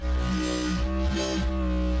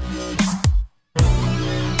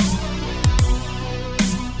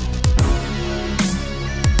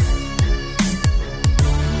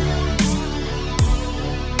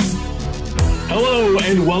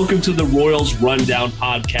welcome to the Royals Rundown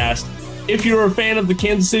podcast. If you're a fan of the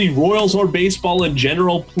Kansas City Royals or baseball in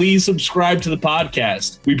general, please subscribe to the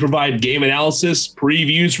podcast. We provide game analysis,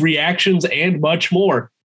 previews, reactions, and much more.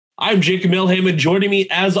 I'm Jacob Milham, and joining me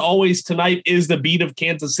as always tonight is the beat of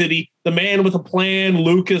Kansas City, the man with a plan,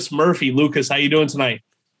 Lucas Murphy. Lucas, how you doing tonight?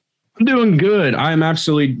 I'm doing good. I'm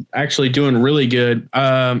actually doing really good.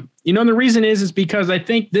 The reason is because I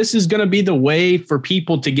think this is going to be the way for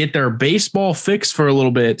people to get their baseball fix for a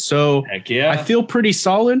little bit. So heck yeah. I feel pretty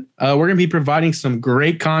solid. We're going to be providing some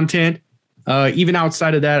great content. Even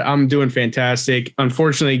outside of that, I'm doing fantastic.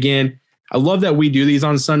 Unfortunately, again, I love that we do these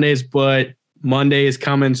on Sundays, but Monday is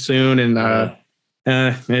coming soon, and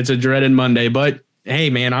it's a dreaded Monday. But hey,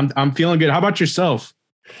 man, I'm feeling good. How about yourself?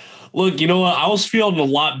 Look, you know what? I was feeling a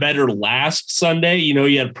lot better last Sunday. You know,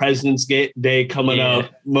 you had President's Day coming up.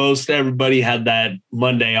 Most everybody had that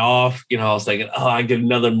Monday off. You know, I was thinking, I get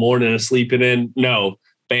another morning of sleeping in. No,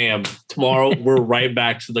 bam. Tomorrow we're right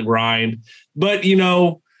back to the grind. But, you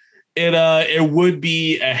know, it would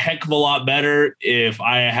be a heck of a lot better if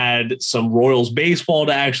I had some Royals baseball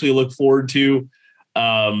to actually look forward to.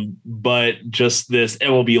 But just this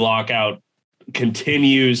MLB lockout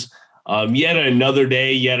continues. Yet another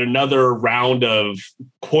day, yet another round of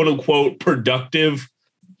quote unquote productive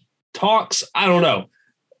talks. I don't know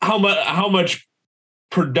how much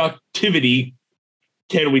productivity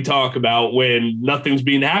can we talk about when nothing's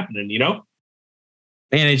been happening, you know?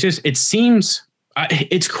 Man, it seems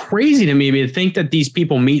it's crazy to me to think that these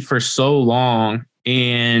people meet for so long,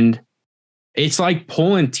 and it's like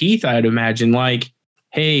pulling teeth. I'd imagine, like,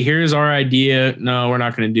 hey, here's our idea. No, we're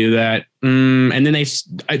not going to do that. And then they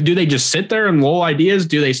just sit there and lull ideas?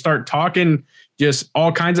 Do they start talking just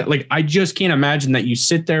all kinds of, like, I just can't imagine that you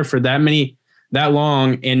sit there for that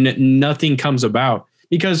long and nothing comes about.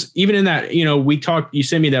 Because even in that, you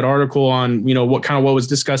sent me that article on, what was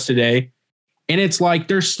discussed today. And it's like,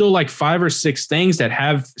 there's still like 5 or 6 things that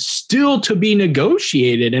have still to be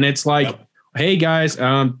negotiated. And it's like, Hey guys,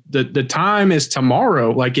 the time is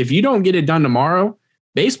tomorrow. Like, if you don't get it done tomorrow,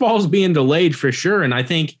 baseball is being delayed for sure. And I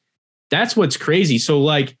think that's what's crazy. So,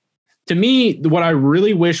 like, to me, what I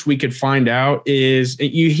really wish we could find out is,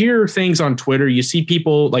 you hear things on Twitter, you see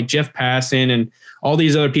people like Jeff Passan and all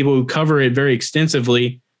these other people who cover it very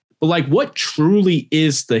extensively. But, like, what truly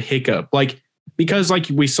is the hiccup? Like, because like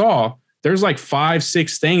we saw, there's like 5,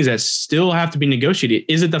 6 things that still have to be negotiated.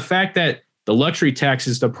 Is it the fact that the luxury tax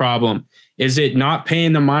is the problem? Is it not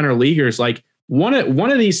paying the minor leaguers? Like, one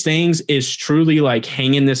of these things is truly like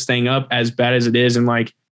hanging this thing up as bad as it is. And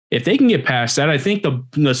like, if they can get past that, I think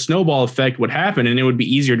the snowball effect would happen and it would be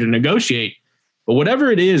easier to negotiate. But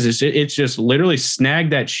whatever it is it's just literally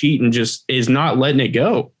snagged that sheet and just is not letting it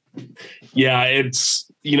go. Yeah,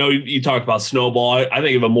 it's, you talk about snowball. I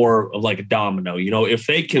think of it more of like a domino. If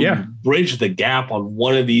they can bridge the gap on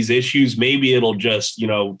one of these issues, maybe it'll just,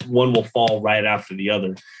 one will fall right after the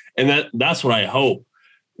other. And that's what I hope.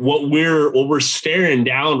 What we're staring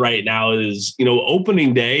down right now is,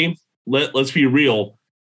 opening day. Let's be real.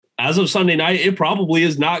 As of Sunday night, it probably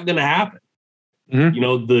is not going to happen.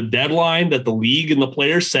 Mm-hmm. The deadline that the league and the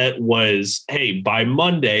players set was, hey, by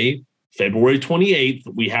Monday, February 28th,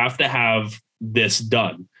 we have to have this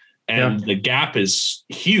done. And the gap is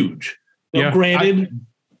huge. Now, granted,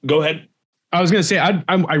 go ahead. I was going to say,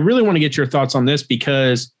 I really want to get your thoughts on this,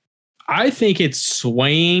 because I think it's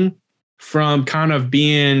swaying from kind of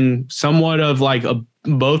being somewhat of like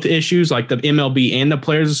both issues, like the MLB and the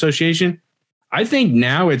Players Association. I think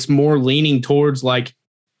now it's more leaning towards like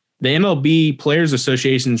the MLB Players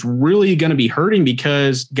Association is really going to be hurting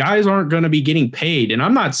because guys aren't going to be getting paid. And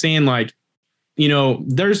I'm not saying like,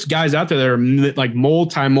 there's guys out there that are like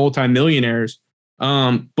multi-millionaires.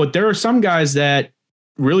 But there are some guys that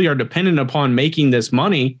really are dependent upon making this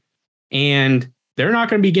money, and they're not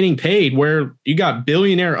going to be getting paid, where you got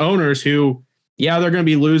billionaire owners who, they're going to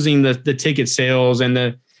be losing the ticket sales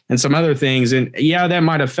and some other things. And that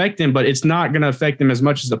might affect them, but it's not going to affect them as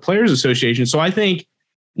much as the Players Association. So I think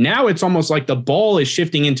now it's almost like the ball is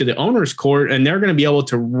shifting into the owner's court, and they're going to be able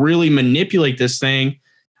to really manipulate this thing.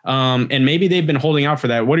 And maybe they've been holding out for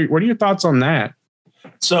that. What are your thoughts on that?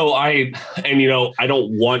 So I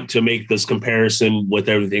don't want to make this comparison with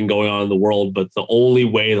everything going on in the world, but the only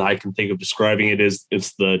way that I can think of describing it is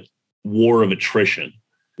it's the war of attrition.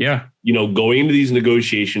 Yeah. Going into these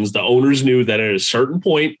negotiations, the owners knew that at a certain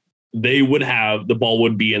point, the ball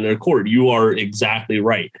would be in their court. You are exactly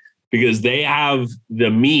right, because they have the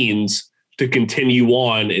means to continue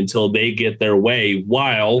on until they get their way,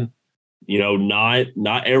 while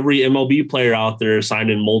not every MLB player out there signed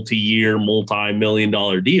in multi-year,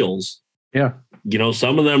 multi-million-dollar deals. Yeah.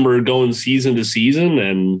 some of them are going season to season,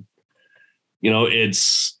 and,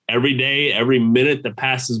 it's every day, every minute that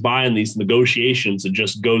passes by in these negotiations, it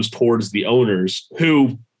just goes towards the owners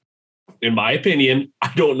who, in my opinion,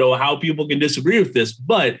 I don't know how people can disagree with this,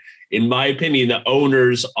 but in my opinion, the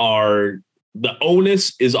onus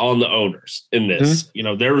is on the owners in this.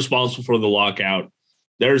 Mm-hmm. They're responsible for the lockout.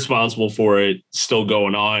 They're responsible for it still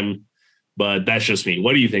going on, but that's just me.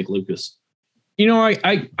 What do you think, Lucas?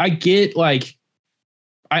 I get, like,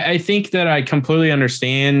 I think that I completely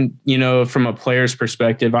understand, from a player's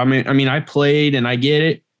perspective. I mean, I played and I get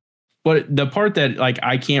it. But the part that, like,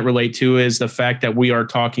 I can't relate to is the fact that we are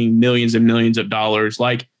talking millions and millions of dollars.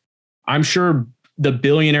 Like, I'm sure the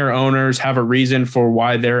billionaire owners have a reason for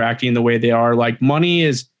why they're acting the way they are. Like, money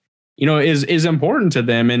is important to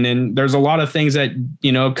them. And then there's a lot of things that,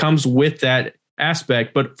 comes with that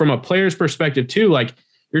aspect. But from a player's perspective too, like,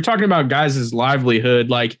 you're talking about guys' livelihood.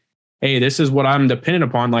 Like, hey, this is what I'm dependent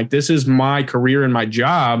upon. Like, this is my career and my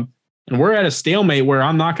job. And we're at a stalemate where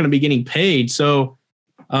I'm not going to be getting paid. So,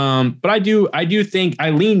 but I do think I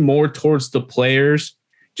lean more towards the players,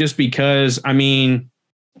 just because, I mean,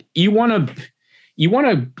 you want to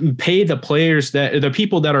pay the players, that the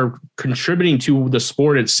people that are contributing to the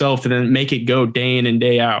sport itself, and then make it go day in and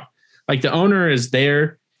day out. Like, the owner is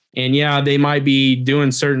there, and yeah, they might be doing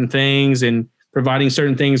certain things and providing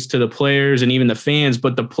certain things to the players and even the fans,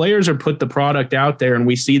 but the players are put the product out there, and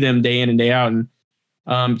we see them day in and day out. And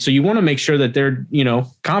so you want to make sure that they're,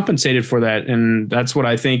 compensated for that. And that's what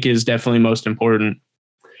I think is definitely most important.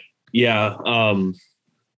 Yeah.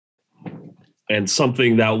 And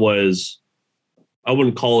something that was, I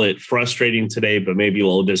wouldn't call it frustrating today, but maybe a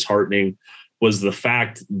little disheartening, was the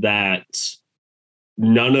fact that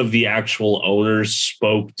none of the actual owners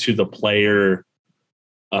spoke to the player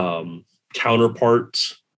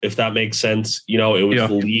counterparts, if that makes sense. It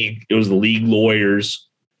was the league lawyers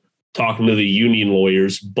talking to the union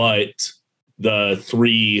lawyers, but the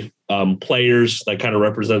three players that kind of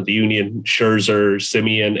represent the union, Scherzer,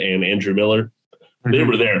 Simeon, and Andrew Miller, they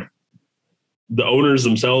were there. The owners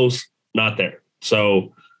themselves, not there.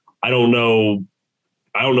 So I don't know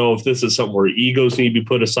if this is something where egos need to be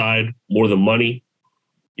put aside more than money.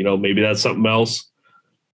 Maybe that's something else.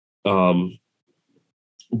 But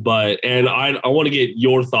I want to get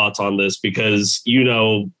your thoughts on this, because,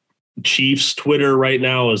 Chiefs Twitter right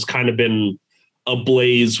now has kind of been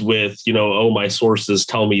ablaze with, my sources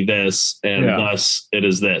tell me this, and thus it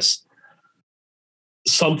is this.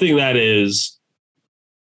 Something that is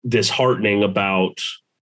disheartening about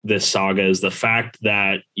this saga is the fact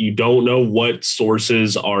that you don't know what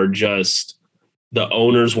sources are just the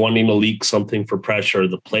owners wanting to leak something for pressure,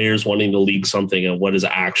 the players wanting to leak something, and what is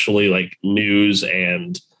actually like news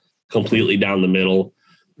and completely down the middle.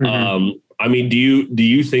 I mean, do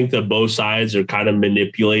you think that both sides are kind of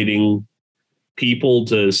manipulating people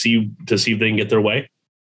to see if they can get their way?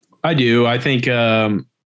 I do. I think,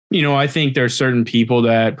 I think there's certain people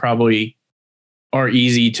that probably are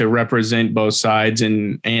easy to represent both sides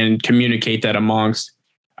and communicate that amongst.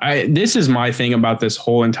 This is my thing about this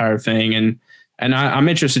whole entire thing. And I'm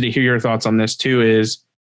interested to hear your thoughts on this too, is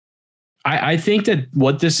I think that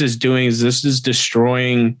what this is doing is this is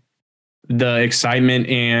destroying the excitement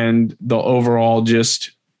and the overall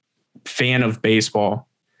just fan of baseball.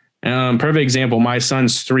 Perfect example. My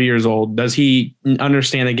son's 3 years old. Does he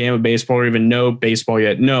understand the game of baseball or even know baseball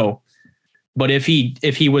yet? No. But if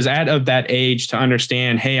he was of that age to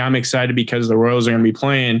understand, hey, I'm excited because the Royals are going to be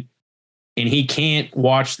playing, and he can't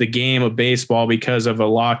watch the game of baseball because of a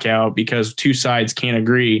lockout, because two sides can't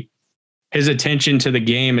agree, his attention to the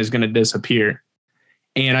game is going to disappear.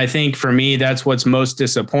 And I think for me, that's what's most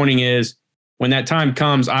disappointing, is when that time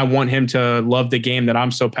comes, I want him to love the game that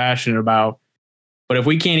I'm so passionate about. But if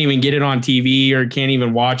we can't even get it on TV or can't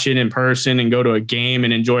even watch it in person and go to a game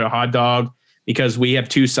and enjoy a hot dog because we have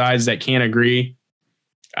two sides that can't agree,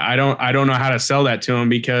 I don't know how to sell that to him,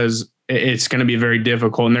 because it's going to be very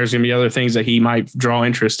difficult, and there's going to be other things that he might draw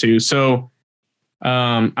interest to. So,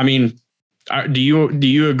 I mean, do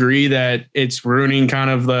you agree that it's ruining kind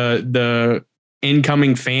of the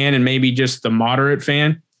incoming fan and maybe just the moderate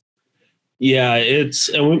fan? Yeah,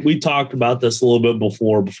 and we talked about this a little bit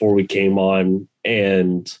before we came on,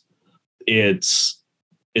 and it's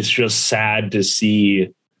just sad to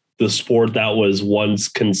see the sport that was once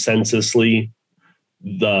consensusly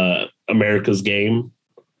the America's game,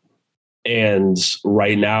 and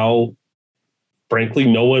right now, frankly,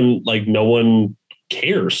 no one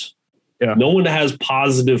cares. Yeah. No one has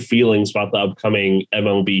positive feelings about the upcoming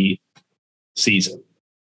MLB season.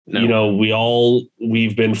 No.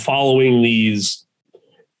 We've been following these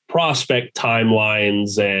prospect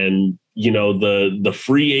timelines and the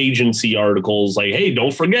free agency articles like, hey,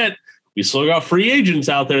 don't forget, we still got free agents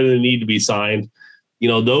out there that need to be signed.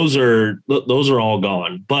 Those are all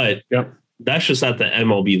gone. But that's just at the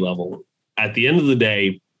MLB level. At the end of the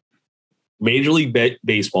day, Major League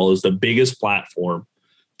Baseball is the biggest platform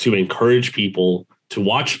to encourage people to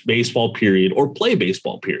watch baseball, period, or play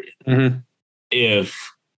baseball, period. Mm-hmm.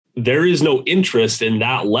 If there is no interest in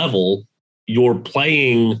that level, your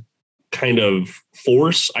playing kind of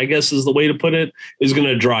force, I guess is the way to put it, is going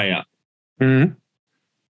to dry up. Mm-hmm.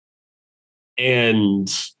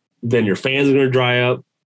 And then your fans are going to dry up,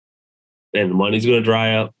 and the money's going to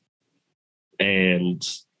dry up, and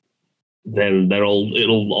then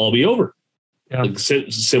it'll all be over. Yeah. Like,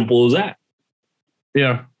 simple as that.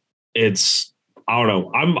 Yeah. I don't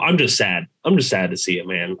know. I'm just sad. I'm just sad to see it,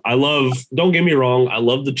 man. Don't get me wrong, I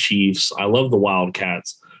love the Chiefs. I love the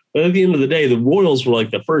Wildcats. But at the end of the day, the Royals were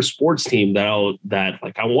like the first sports team that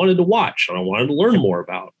I wanted to watch and I wanted to learn more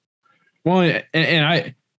about. Well, and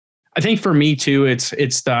I think for me too, it's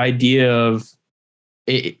the idea of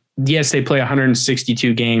it. Yes, they play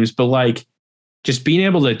 162 games, but like just being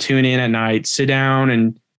able to tune in at night, sit down,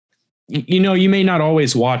 and you may not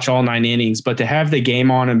always watch all 9 innings, but to have the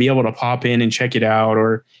game on and be able to pop in and check it out,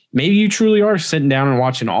 or maybe you truly are sitting down and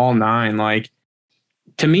watching all 9. Like,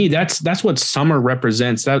 to me, that's what summer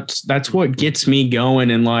represents. That's what gets me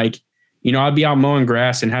going. And like, I'd be out mowing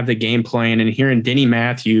grass and have the game playing and hearing Denny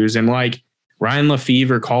Matthews and like Ryan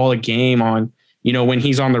Lefevre call a game on, when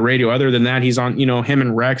he's on the radio. Other than that, he's on, him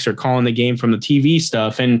and Rex are calling the game from the TV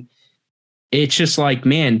stuff. And it's just like,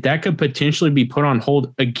 man, that could potentially be put on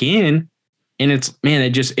hold again. And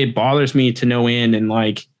it bothers me to no end. And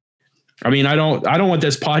like, I mean, I don't want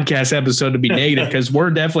this podcast episode to be negative because we're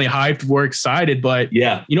definitely hyped. We're excited, but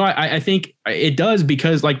yeah, I think it does,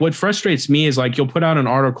 because like what frustrates me is like, you'll put out an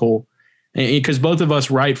article, because both of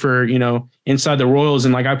us write for, Inside the Royals.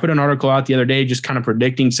 And like, I put an article out the other day, just kind of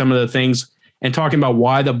predicting some of the things and talking about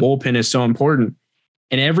why the bullpen is so important.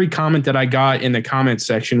 And every comment that I got in the comments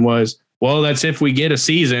section was, well, that's if we get a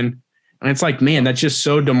season. And it's like, man, that's just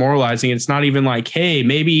so demoralizing. It's not even like, hey,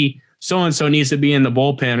 maybe so-and-so needs to be in the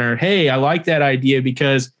bullpen, or, hey, I like that idea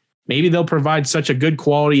because maybe they'll provide such a good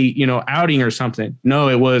quality, outing or something. No,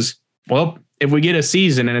 it was, well, if we get a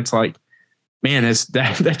season. And it's like, man,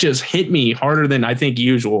 that just hit me harder than I think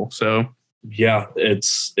usual. So yeah,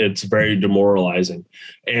 it's very demoralizing.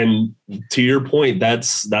 And to your point,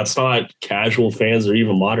 that's not casual fans or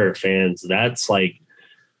even moderate fans. That's like,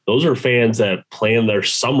 those are fans that plan their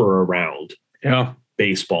summer around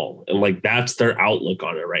baseball. And like, that's their outlook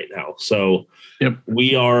on it right now. So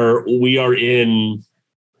we are in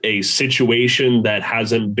a situation that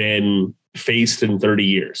hasn't been faced in 30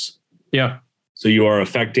 years. Yeah. So you are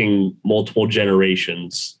affecting multiple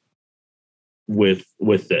generations with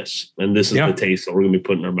this. And this is the taste that we're going to be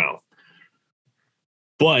putting in our mouth.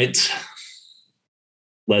 But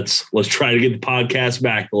let's try to get the podcast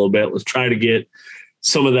back a little bit. Let's try to get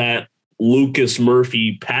some of that Lucas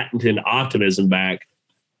Murphy patented optimism back.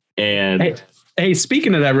 And hey,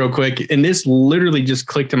 speaking of that real quick, and this literally just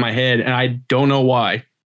clicked in my head and I don't know why.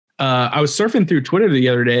 I was surfing through Twitter the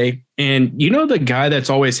other day, and the guy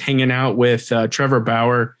that's always hanging out with Trevor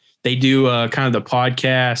Bauer, they do kind of the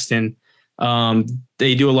podcast, and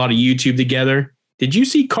they do a lot of YouTube together. Did you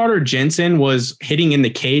see Carter Jensen was hitting in the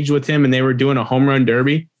cage with him and they were doing a home run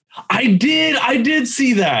derby? I did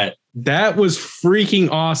see that. That was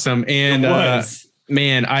freaking awesome. And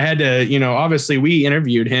man, I had to, obviously we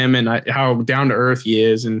interviewed him and how down to earth he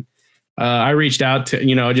is. And I reached out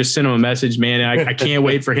to, just sent him a message, man. I can't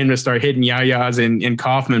wait for him to start hitting yayas and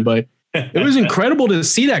Kaufman. But it was incredible to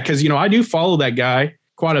see that because, I do follow that guy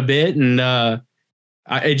quite a bit. And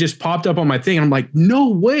it just popped up on my thing. And I'm like, no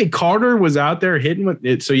way. Carter was out there hitting with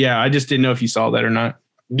it. So, yeah, I just didn't know if you saw that or not.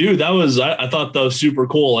 Dude, I thought that was super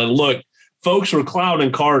cool. And look, folks were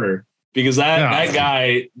clouding Carter because that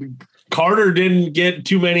guy, Carter didn't get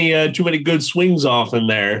too many good swings off in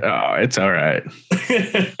there. Oh, it's all right.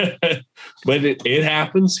 But it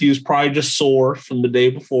happens. He was probably just sore from the day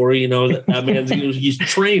before. That man's he's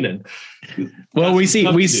training. Well,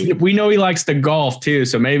 we know he likes to golf too,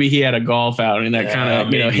 so maybe he had a golf out and that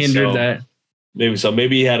kind of hindered that. Maybe so.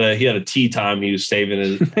 Maybe he had a tee time he was saving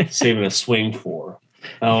a swing for.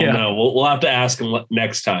 I don't know. We'll have to ask him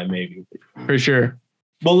next time, maybe. For sure.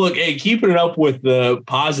 But look, hey, keeping it up with the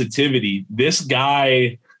positivity, this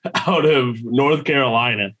guy out of North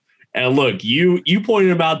Carolina, and look, you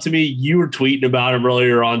pointed him out to me. You were tweeting about him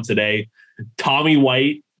earlier on today. Tommy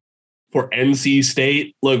White for NC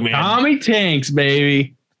State. Look, man. Tommy Tanks,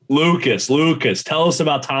 baby. Lucas, tell us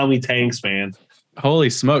about Tommy Tanks, man. Holy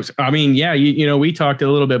smokes. I mean, yeah, we talked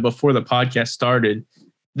a little bit before the podcast started.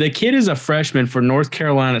 The kid is a freshman for North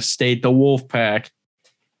Carolina State, the Wolfpack.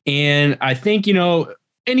 And I think,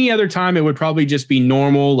 any other time it would probably just be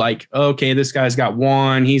normal. Like, okay, this guy's got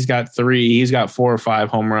 1, he's got 3, he's got 4 or 5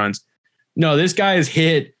 home runs. No, this guy has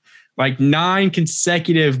hit like 9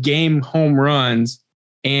 consecutive game home runs.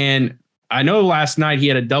 And I know last night they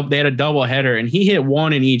had a double header and he hit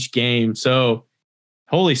 1 in each game. So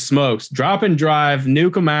holy smokes, drop and drive,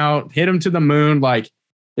 nuke him out, hit him to the moon. Like,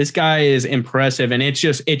 this guy is impressive. And it's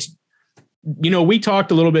we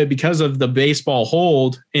talked a little bit because of the baseball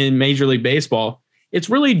hold in Major League Baseball. It's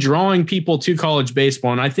really drawing people to college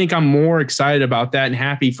baseball. And I think I'm more excited about that and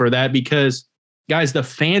happy for that because, guys, the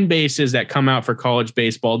fan bases that come out for college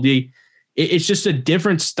baseball, it's just a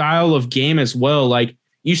different style of game as well. Like,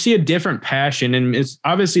 you see a different passion, and it's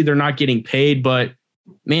obviously they're not getting paid, but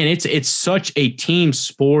man, it's such a team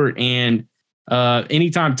sport. And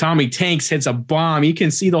anytime Tommy Tanks hits a bomb, you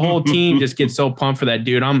can see the whole team just get so pumped for that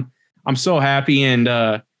dude. I'm so happy. And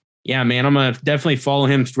yeah, man, I'm going to definitely follow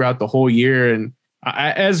him throughout the whole year. And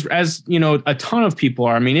as a ton of people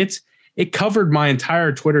are. I mean, it covered my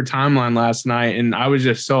entire Twitter timeline last night, and I was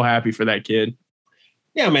just so happy for that kid.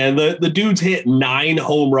 Yeah, man, the dude's hit 9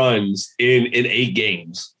 home runs in 8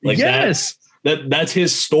 games. Like, yes. That's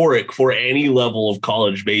historic for any level of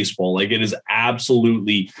college baseball. Like, it is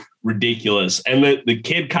absolutely ridiculous. And the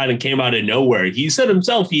kid kind of came out of nowhere. He said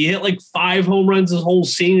himself, he hit like 5 home runs his whole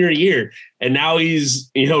senior year. And now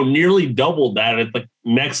he's, nearly doubled that at the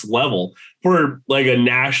next level for like a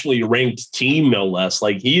nationally ranked team, no less.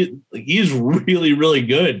 Like, he's really, really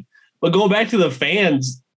good. But going back to the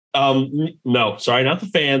fans, no, sorry, not the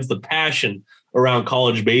fans, the passion around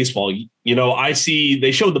college baseball. I see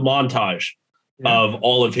they showed the montage of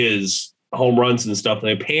all of his home runs and stuff. And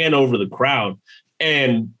they pan over the crowd,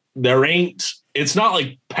 and it's not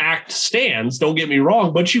like packed stands, don't get me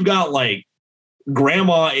wrong, but you got like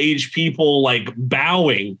grandma age people like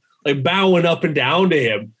bowing up and down to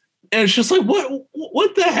him. And it's just like,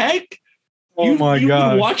 what the heck? Oh my God. You've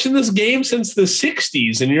been watching this game since the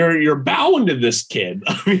 60s and you're bowing to this kid.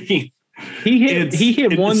 I mean, he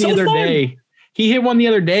hit one the other day. He hit one the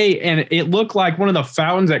other day, and it looked like one of the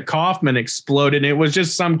fountains at Kauffman exploded. It was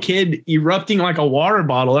just some kid erupting like a water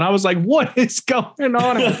bottle. And I was like, what is going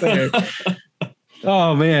on out there?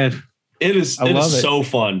 Oh, man. It is so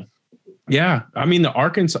fun. Yeah. I mean, the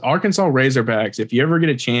Arkansas Razorbacks, if you ever get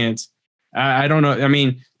a chance, I don't know. I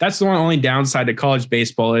mean, that's the only downside to college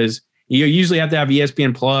baseball is you usually have to have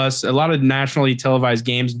ESPN Plus. A lot of nationally televised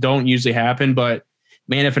games don't usually happen, but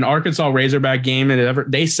man, if an Arkansas Razorback game,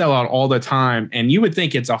 they sell out all the time, and you would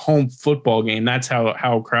think it's a home football game. That's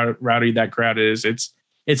how rowdy that crowd is.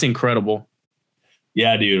 It's incredible.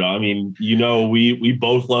 Yeah, dude. I mean, we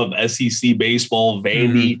both love SEC baseball,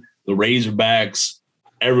 Vandy, the Razorbacks,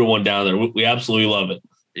 everyone down there. We absolutely love it.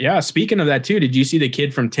 Yeah. Speaking of that too, did you see the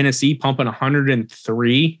kid from Tennessee pumping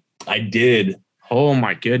 103? I did. Oh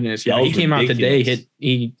my goodness. Yeah. He came ridiculous. Out today,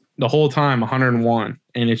 he the whole time 101.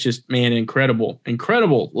 And it's just, man, incredible.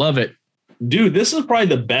 Love it. Dude, this is probably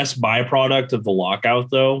the best byproduct of the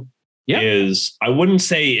lockout, though. Yeah. Is I wouldn't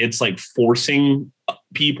say it's like forcing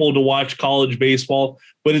people to watch college baseball,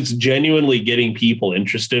 but it's genuinely getting people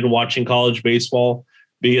interested in watching college baseball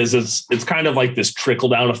because it's kind of like this trickle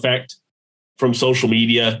down effect from social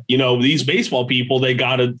media. These baseball people, they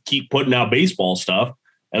got to keep putting out baseball stuff,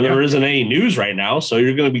 and there isn't any news right now. So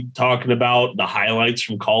you're going to be talking about the highlights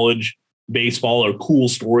from college baseball or cool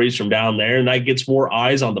stories from down there, and that gets more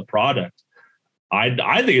eyes on the product. I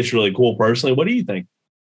think it's really cool personally. What do you think?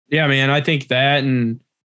 Yeah, man, I think that, and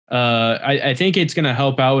I think it's going to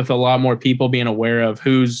help out with a lot more people being aware of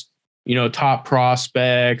who's top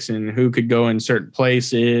prospects and who could go in certain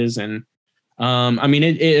places. And I mean,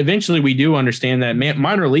 eventually we do understand that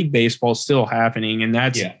minor league baseball is still happening, and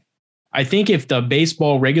that's I think if the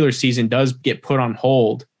baseball regular season does get put on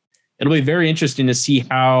hold, it'll be very interesting to see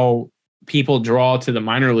how people draw to the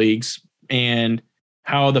minor leagues and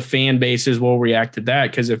how the fan bases will react to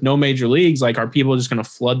that. Because if no major leagues, like, are people just going to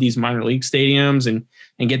flood these minor league stadiums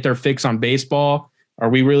and get their fix on baseball? Are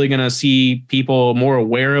we really going to see people more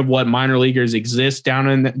aware of what minor leaguers exist down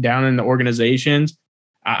in the organizations?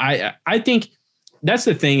 I think that's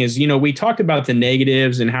the thing is, we talked about the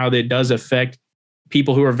negatives and how that does affect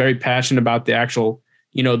people who are very passionate about the actual,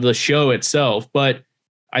 the show itself. But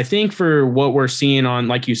I think for what we're seeing on,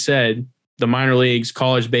 like you said, the minor leagues,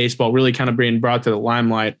 college baseball really kind of being brought to the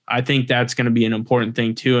limelight, I think that's going to be an important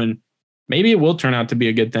thing too. And maybe it will turn out to be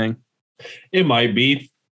a good thing. It might be.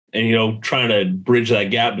 And, trying to bridge that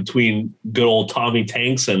gap between good old Tommy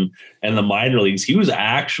Tanks and the minor leagues. He was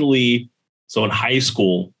actually So in high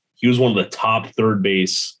school, he was one of the top third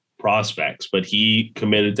base prospects, but he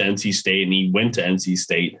committed to NC State and he went to NC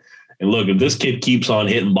State. And look, if this kid keeps on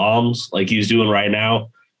hitting bombs like he's doing right now,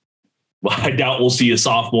 well, I doubt we'll see a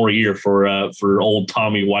sophomore year for old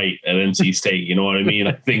Tommy White at NC State. You know what I mean?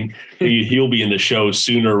 I think he'll be in the show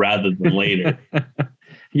sooner rather than later.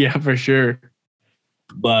 Yeah, for sure.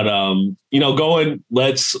 But we'll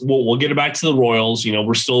get it back to the Royals. You know,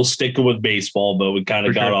 we're still sticking with baseball, but we kind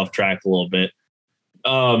of got off track a little bit.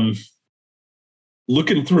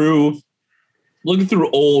 Looking through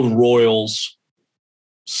old Royals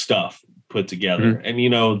stuff put together, and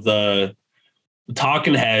the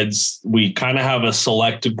talking heads, we kind of have a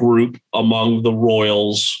select group among the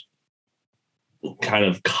Royals kind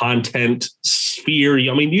of content sphere.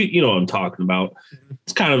 I mean, you know what I'm talking about.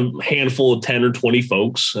 It's kind of a handful of 10 or 20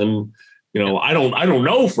 folks. And, I don't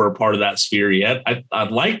know if we're a part of that sphere yet.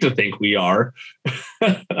 I'd like to think we are.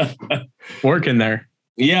 Working there.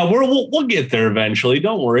 Yeah, we'll get there eventually.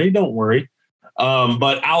 Don't worry.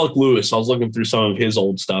 But Alec Lewis, I was looking through some of his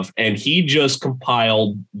old stuff, and he just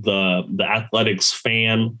compiled the Athletics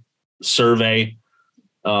fan survey.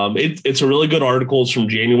 It's a really good article. It's from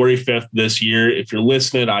January 5th this year. If you're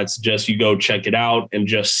listening, I'd suggest you go check it out and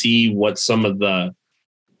just see what some of the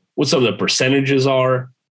percentages are.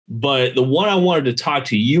 But the one I wanted to talk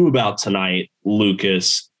to you about tonight,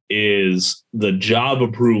 Lucas, is the job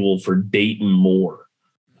approval for Dayton Moore.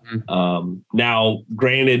 Now,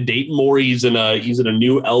 granted, Dayton Moore, he's in a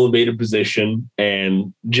new elevated position,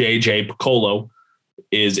 and JJ Piccolo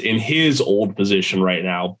is in his old position right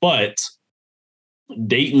now. But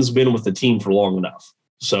Dayton's been with the team for long enough,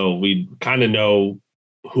 so we kind of know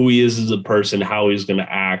who he is as a person, how he's going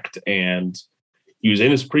to act, and he was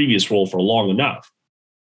in his previous role for long enough.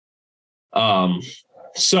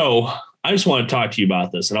 So I just want to talk to you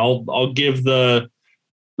about this, and I'll give the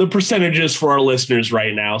percentages for our listeners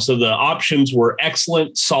right now. So the options were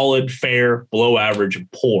excellent, solid, fair, below average, and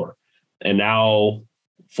poor. And now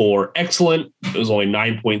for excellent, it was only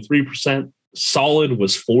 9.3%. Solid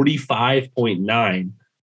was 45.9%.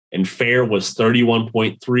 And fair was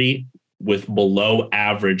 31.3%, with below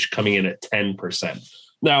average coming in at 10%.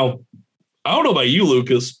 Now, I don't know about you,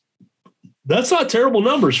 Lucas. That's not terrible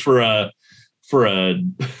numbers for a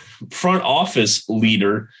front office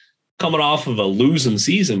leader coming off of a losing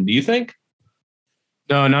season, do you think?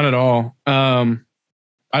 No, not at all. I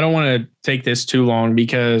don't want to take this too long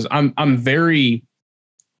because I'm very,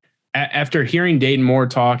 after hearing Dayton Moore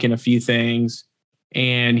talk in a few things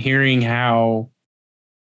and hearing how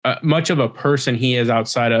much of a person he is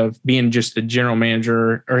outside of being just the general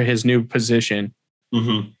manager or his new position,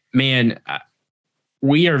 man,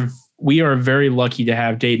 we are very lucky to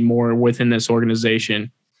have Dayton Moore within this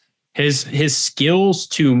organization. His skills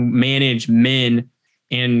to manage men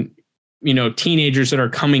and, teenagers that are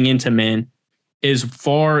coming into men is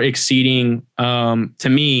far exceeding, to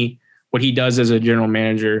me, what he does as a general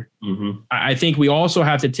manager. I think we also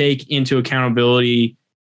have to take into accountability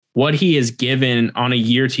what he is given on a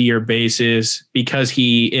year-to-year basis because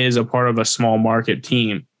he is a part of a small market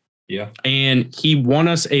team. Yeah. And he won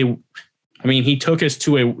us he took us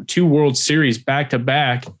to 2 World Series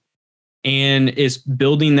back-to-back and is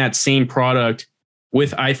building that same product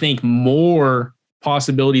with, I think, more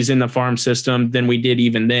possibilities in the farm system than we did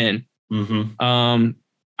even then.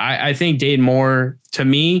 I think Dayton Moore, to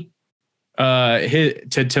me,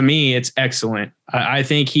 to me, it's excellent. I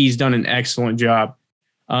think he's done an excellent job.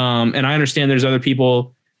 And I understand there's other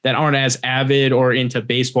people that aren't as avid or into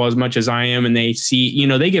baseball as much as I am, and they see,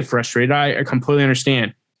 they get frustrated. I completely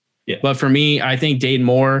understand. Yeah. But for me, I think Dayton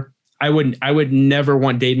Moore, I would never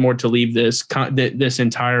want Dayton Moore to leave this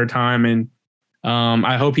entire time. And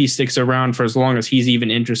I hope he sticks around for as long as he's even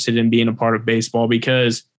interested in being a part of baseball,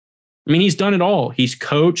 because he's done it all. He's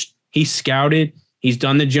coached, he's scouted, he's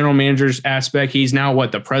done the general manager's aspect. He's now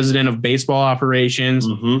the president of baseball operations.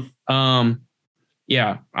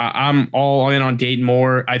 Yeah, I'm all in on Dayton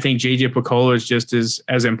Moore. I think JJ Piccolo is just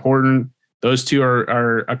as important. Those two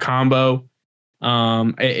are a combo.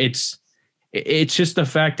 It's just the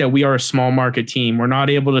fact that we are a small market team. We're not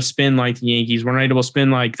able to spin like the Yankees. We're not able to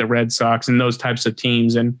spin like the Red Sox and those types of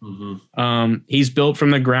teams. And he's built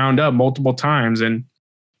from the ground up multiple times. And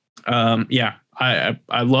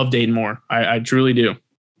I love Dayton Moore. I truly do.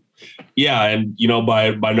 Yeah, and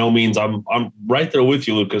by no means I'm right there with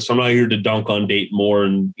you, Lucas. I'm not here to dunk on Dayton Moore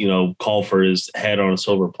and call for his head on a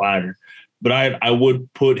silver platter, but I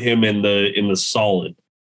would put him in the solid.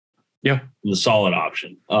 Yeah, in the solid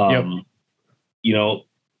option. But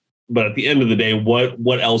at the end of the day,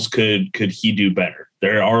 what else could he do better?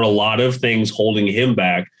 There are a lot of things holding him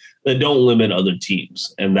back. that don't limit other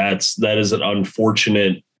teams. And that is an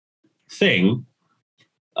unfortunate thing.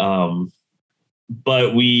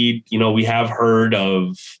 But we have heard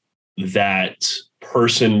of that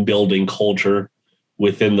person building culture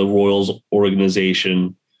within the Royals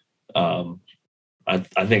organization.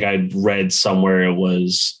 I think I read somewhere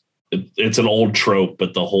it's an old trope,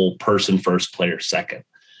 but the whole person first, player second.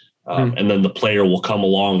 And then the player will come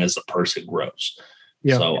along as the person grows.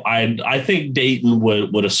 Yeah. So I think Dayton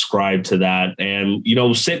would ascribe to that. And,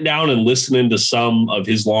 sitting down and listening to some of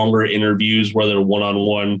his longer interviews where they're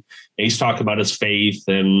one-on-one, and he's talking about his faith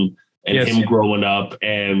and him growing up.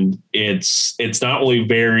 And it's not only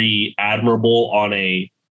very admirable on a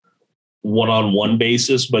one-on-one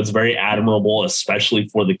basis, but it's very admirable, especially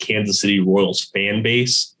for the Kansas City Royals fan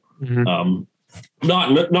base. Mm-hmm.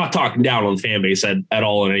 Not talking down on the fan base at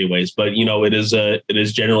all in any ways, but it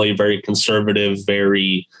is generally very conservative,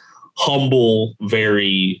 very humble,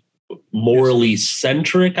 very morally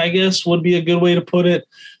centric, I guess would be a good way to put it,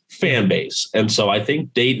 fan base. And so I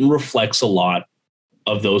think Dayton reflects a lot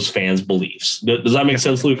of those fans' beliefs. Does that make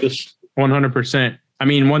sense, Lucas? 100%. I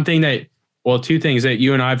mean, two things that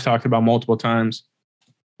you and I have talked about multiple times.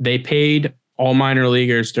 They paid all minor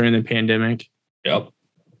leaguers during the pandemic. Yep.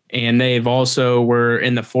 And they've also were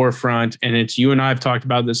in the forefront, and it's you and I have talked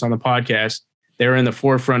about this on the podcast. They're in the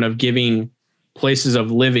forefront of giving places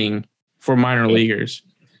of living for minor leaguers.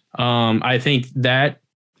 I think that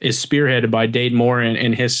is spearheaded by Dayton Moore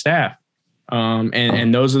and his staff.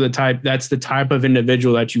 And those are that's the type of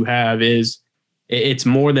individual that you have. It's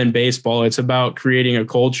more than baseball. It's about creating a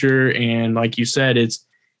culture. And like you said, it's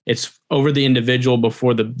over the individual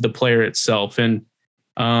before the player itself. And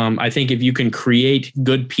I think if you can create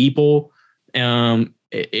good people,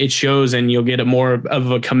 it shows, and you'll get more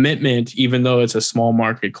of a commitment, even though it's a small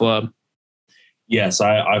market club. Yes,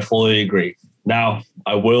 I fully agree. Now,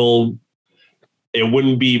 it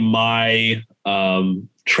wouldn't be my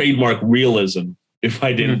trademark realism if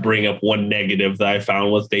I didn't bring up one negative that I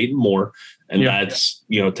found with Dayton Moore, and that's,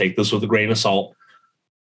 take this with a grain of salt.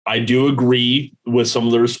 I do agree with some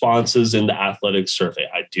of the responses in the athletic survey.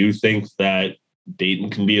 I do think that Dayton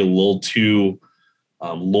can be a little too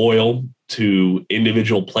loyal to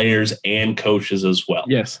individual players and coaches as well.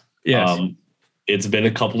 Yes. It's been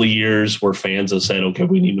a couple of years where fans have said, okay,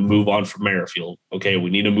 we need to move on from Merrifield. Okay, we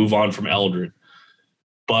need to move on from Eldred.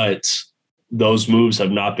 But those moves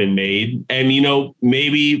have not been made. And,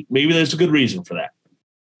 maybe there's a good reason for that.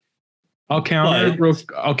 I'll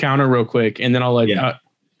counter real quick, and then I'll let you.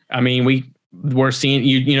 I mean, we're seeing,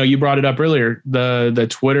 you brought it up earlier. The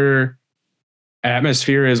Twitter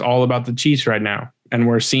atmosphere is all about the Chiefs right now, and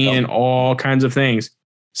we're seeing all kinds of things.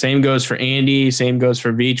 Same goes for Andy. Same goes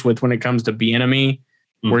for Veach when it comes to Bieniemy.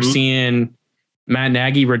 Mm-hmm. We're seeing Matt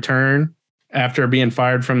Nagy return after being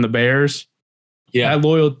fired from the Bears. Yeah,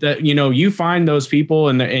 you find those people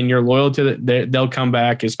and you're loyal to they'll come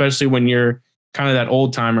back, especially when you're kind of that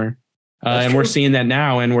old timer. And we're seeing that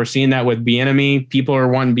now, and we're seeing that with Bieniemy. People are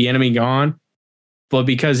wanting Bieniemy gone. But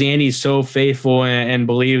because Andy's so faithful and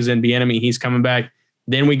believes in Bieniemy, he's coming back.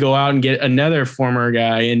 Then we go out and get another former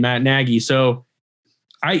guy in Matt Nagy. So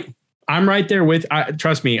I'm right there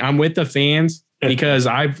trust me, I'm with the fans, because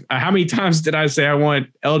how many times did I say I want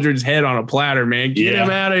Eldred's head on a platter, man? Get him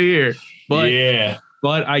out of here. But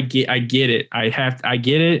I get it. I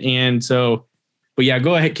get it. And so, but yeah,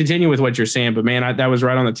 go ahead, continue with what you're saying. But man, that was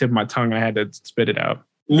right on the tip of my tongue. I had to spit it out.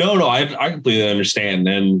 No, I completely understand.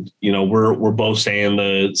 And, we're both saying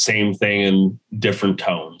the same thing in different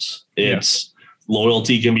tones. It's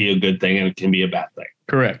loyalty can be a good thing and it can be a bad thing.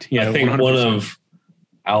 Correct. Yeah. I think 100%. One of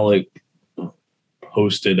Alec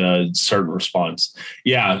posted a certain response.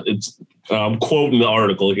 Yeah. I'm quoting the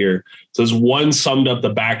article here. It says, one summed up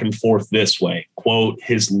the back and forth this way, quote,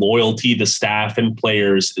 his loyalty to staff and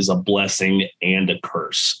players is a blessing and a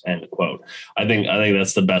curse, end quote. I think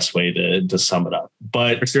that's the best way to sum it up.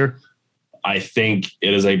 But for sure, I think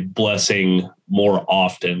it is a blessing more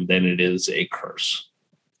often than it is a curse.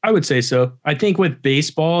 I would say so. I think with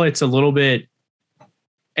baseball, it's a little bit,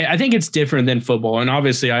 I think it's different than football. And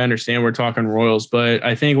obviously I understand we're talking Royals, but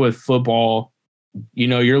I think with football,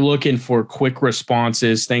 you're looking for quick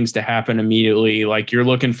responses, things to happen immediately. Like you're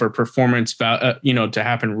looking for performance, to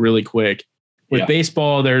happen really quick. With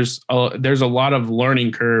baseball, there's a lot of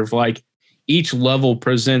learning curve. Like each level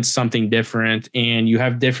presents something different, and you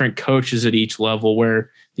have different coaches at each level,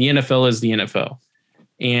 where the NFL is the NFL.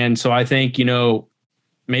 And so I think,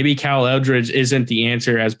 maybe Cal Eldridge isn't the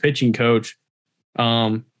answer as pitching coach.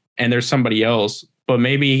 And there's somebody else, but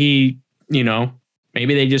maybe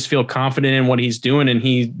maybe they just feel confident in what he's doing, and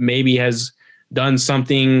he maybe has done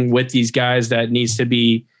something with these guys that needs to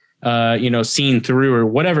be seen through or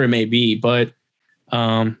whatever it may be. But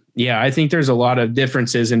I think there's a lot of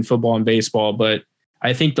differences in football and baseball, but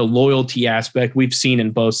I think the loyalty aspect we've seen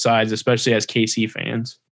in both sides, especially as KC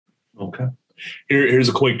fans. Okay. Here's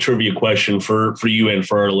a quick trivia question for you and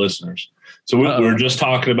for our listeners. So we were just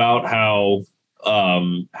talking about how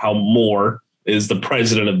Moore is the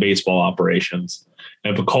president of baseball operations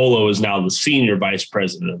and Piccolo is now the senior vice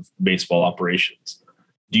president of baseball operations.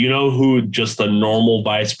 Do you know who just the normal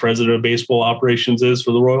vice president of baseball operations is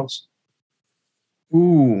for the Royals?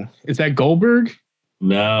 Ooh, is that Goldberg?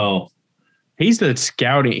 No. He's the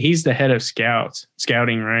scouting. He's the head of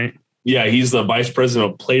scouting, right? Yeah, he's the vice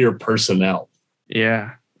president of player personnel.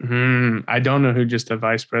 Yeah. I don't know who just the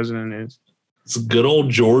vice president is. It's good old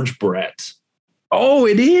George Brett. Oh,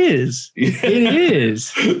 it is. Yeah. It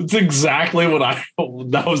is. It's exactly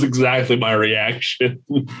that was exactly my reaction.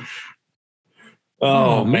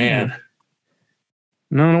 Oh, man.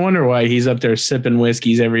 No wonder why he's up there sipping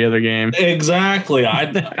whiskeys every other game. Exactly.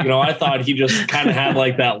 I thought he just kind of had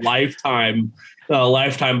like that lifetime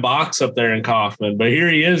box up there in Kaufman, but here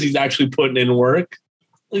he is. He's actually putting in work.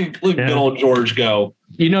 Look good old George go.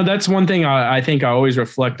 That's one thing I think I always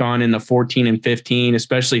reflect on in the 14 and 15,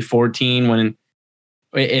 especially 14 when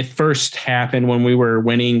it first happened when we were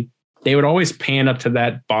winning. They would always pan up to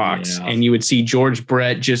that box and you would see George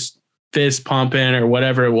Brett just fist pumping or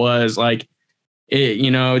whatever it was, like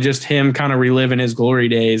just him kind of reliving his glory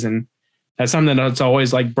days. And that's something that's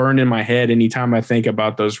always like burned in my head anytime I think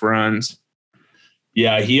about those runs.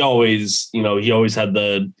 Yeah, he always had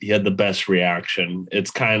the best reaction.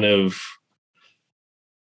 It's kind of,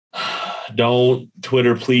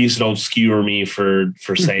 please don't skewer me for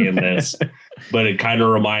saying this, but it kind of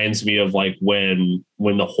reminds me of like when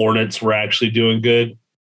the Hornets were actually doing good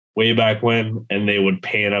way back when, and they would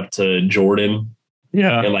pan up to Jordan.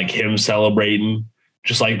 Yeah. And like him celebrating,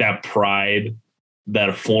 just like that pride that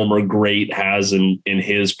a former great has in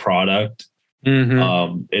his product.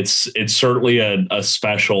 Mm-hmm. It's certainly a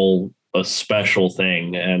special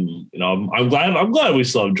thing. And, I'm glad we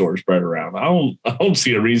still have George Brett around. I don't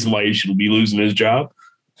see a reason why he should be losing his job.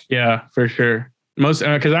 Yeah, for sure. Cause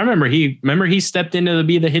I remember he stepped in to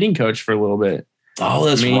be the hitting coach for a little bit. Oh,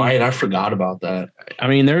 that's right. I forgot about that. I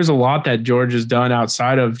mean, there's a lot that George has done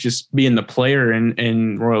outside of just being the player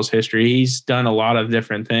in Royals history. He's done a lot of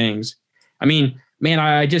different things. I mean, man,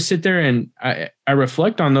 I just sit there and I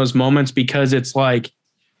reflect on those moments because it's like,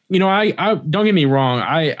 I don't get me wrong.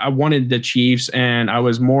 I wanted the Chiefs and I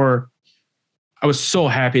was so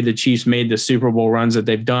happy the Chiefs made the Super Bowl runs that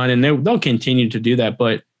they've done, and they'll continue to do that.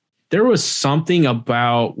 But there was something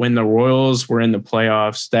about when the Royals were in the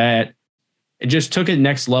playoffs that it just took it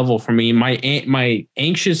next level for me. My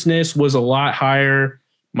anxiousness was a lot higher.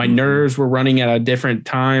 My nerves were running at a different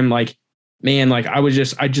time. Like, man, like I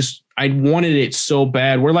wanted it so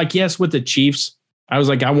bad. We're like, yes, with the Chiefs, I was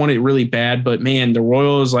like, I want it really bad, but man, the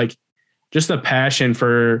Royals, like just the passion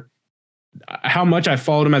for how much I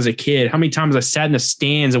followed them as a kid, how many times I sat in the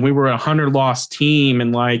stands and we were a 100-loss team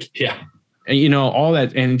and like, all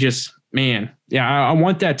that. And just, man, I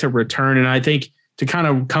want that to return. And I think, to kind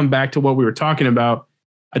of come back to what we were talking about,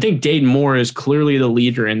 I think Dayton Moore is clearly the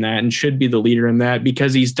leader in that and should be the leader in that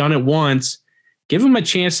because he's done it once. Give him a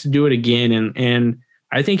chance to do it again. And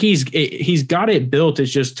I think he's got it built.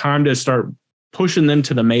 It's just time to start pushing them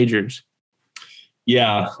to the majors.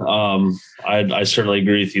 Yeah, I certainly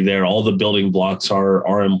agree with you there. All the building blocks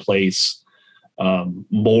are in place.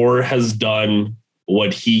 Moore has done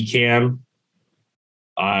what he can.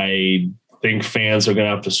 I think fans are going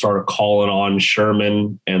to have to start calling on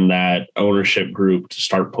Sherman and that ownership group to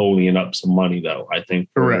start ponying up some money, though. I think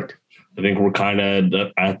correct. I think we're kind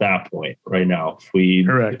of at that point right now. If we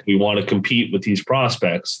want to compete with these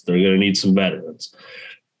prospects, they're going to need some veterans.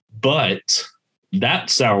 But that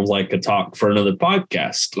sounds like a talk for another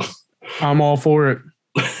podcast. I'm all for it.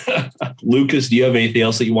 Lucas, do you have anything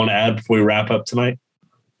else that you want to add before we wrap up tonight?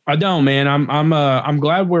 I don't, man. I'm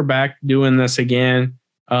glad we're back doing this again.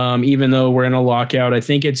 Even though we're in a lockout, I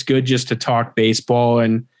think it's good just to talk baseball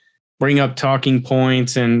and bring up talking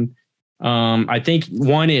points. And I think,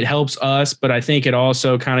 one, it helps us, but I think it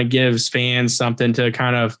also kind of gives fans something to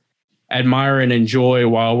kind of admire and enjoy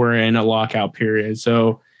while we're in a lockout period.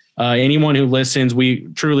 So anyone who listens, we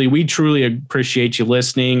truly appreciate you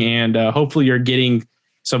listening. And hopefully you're getting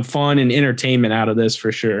some fun and entertainment out of this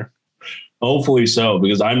for sure. Hopefully so,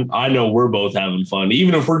 because I know we're both having fun,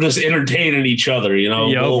 even if we're just entertaining each other.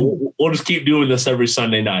 We'll just keep doing this every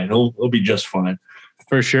Sunday night. It'll be just fine.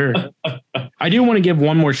 For sure. I do want to give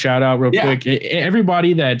one more shout out real quick.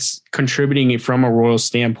 Everybody that's contributing from a Royals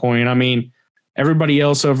standpoint. I mean, everybody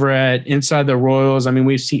else over at Inside the Royals. I mean,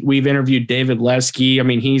 we've interviewed David Lesky. I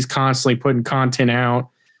mean, he's constantly putting content out.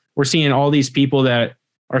 We're seeing all these people that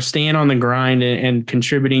are staying on the grind and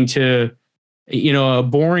contributing to, a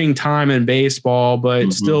boring time in baseball,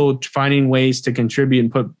 but still finding ways to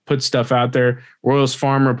contribute and put stuff out there. Royals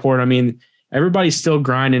Farm Report. I mean, everybody's still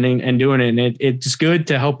grinding and doing it. And it's good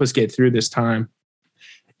to help us get through this time.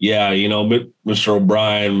 Yeah. Mr.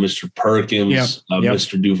 O'Brien, Mr. Perkins,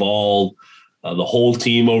 Mr. Duvall, the whole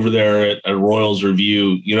team over there at Royals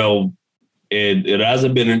Review, it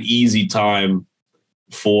hasn't been an easy time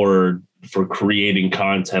for creating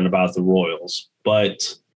content about the Royals,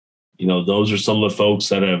 but those are some of the folks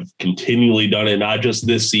that have continually done it, not just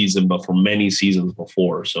this season, but for many seasons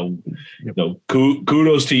before. So,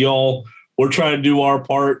 kudos to y'all. We're trying to do our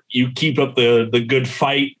part. You keep up the good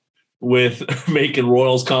fight with making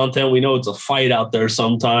Royals content. We know it's a fight out there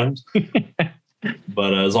sometimes,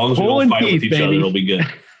 but as long as we don't fight with each other, it'll be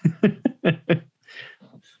good.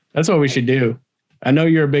 That's what we should do. I know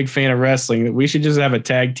you're a big fan of wrestling. We should just have a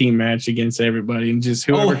tag team match against everybody and just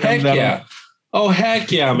whoever comes out. Yeah. Oh,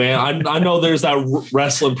 heck yeah, man. I know there's that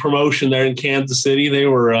wrestling promotion there in Kansas City. They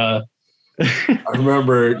were, I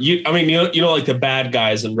remember, like the bad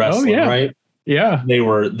guys in wrestling, right? Yeah.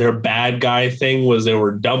 Their bad guy thing was they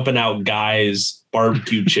were dumping out guys'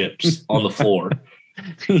 barbecue chips on the floor.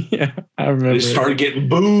 Yeah, I remember. They started getting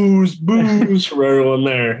booze from everyone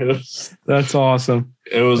there. That's awesome.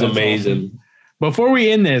 It was amazing. Awesome. Before we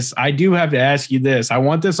end this, I do have to ask you this. I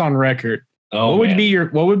want this on record. What would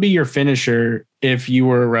be your finisher if you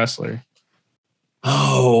were a wrestler?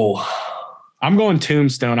 Oh, I'm going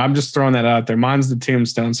Tombstone. I'm just throwing that out there. Mine's the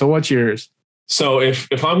Tombstone. So what's yours? So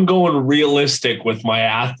if I'm going realistic with my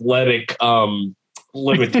athletic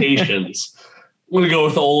limitations, I'm going to go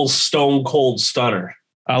with the old Stone Cold Stunner.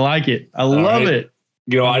 I like it. I love it.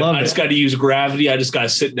 I just got to use gravity. I just got to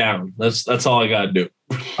sit down. That's all I got to do.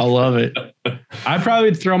 I love it. I'd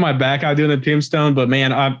probably throw my back out doing the Tombstone, but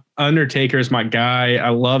man, Undertaker is my guy. I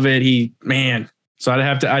love it. So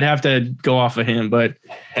I'd have to go off of him, but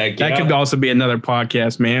that could also be another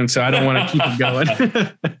podcast, man. So I don't want to keep it going.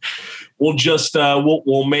 We'll just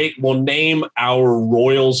we'll name our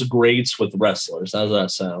Royals greats with wrestlers. How's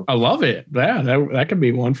that sound? I love it. Yeah, that could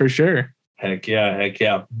be one for sure. Heck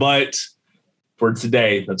yeah. But for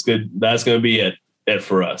today, that's good. That's going to be it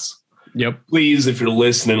for us. Yep. Please, if you're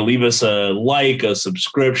listening, leave us a like, a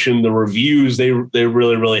subscription. The reviews, they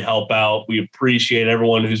really, really help out. We appreciate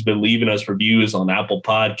everyone who's been leaving us reviews on Apple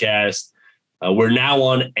Podcasts. We're now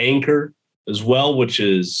on Anchor as well, which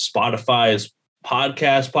is Spotify's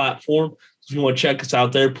podcast platform. So if you want to check us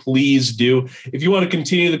out there, please do. If you want to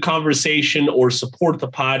continue the conversation or support the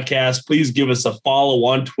podcast, please give us a follow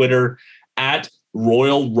on Twitter at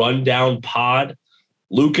Royal Rundown Pod.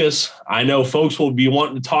 Lucas, I know folks will be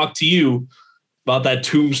wanting to talk to you about that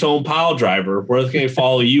Tombstone pile driver. Where can they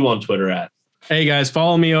follow you on Twitter at? Hey guys,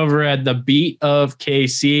 follow me over at the Beat of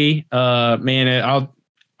KC.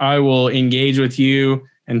 I will engage with you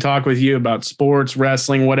and talk with you about sports,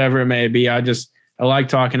 wrestling, whatever it may be. I like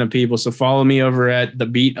talking to people. So follow me over at the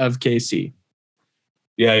Beat of KC.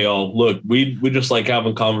 Yeah, y'all. Look, we just like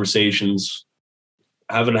having conversations.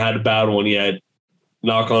 Haven't had a bad one yet.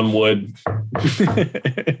 Knock on wood.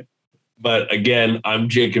 But again, I'm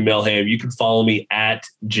Jacob Milham. You can follow me at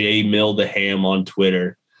jmildaham on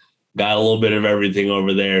Twitter. Got a little bit of everything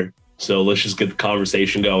over there. So let's just get the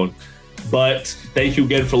conversation going. But thank you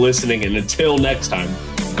again for listening. And until next time,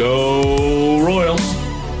 go Royals.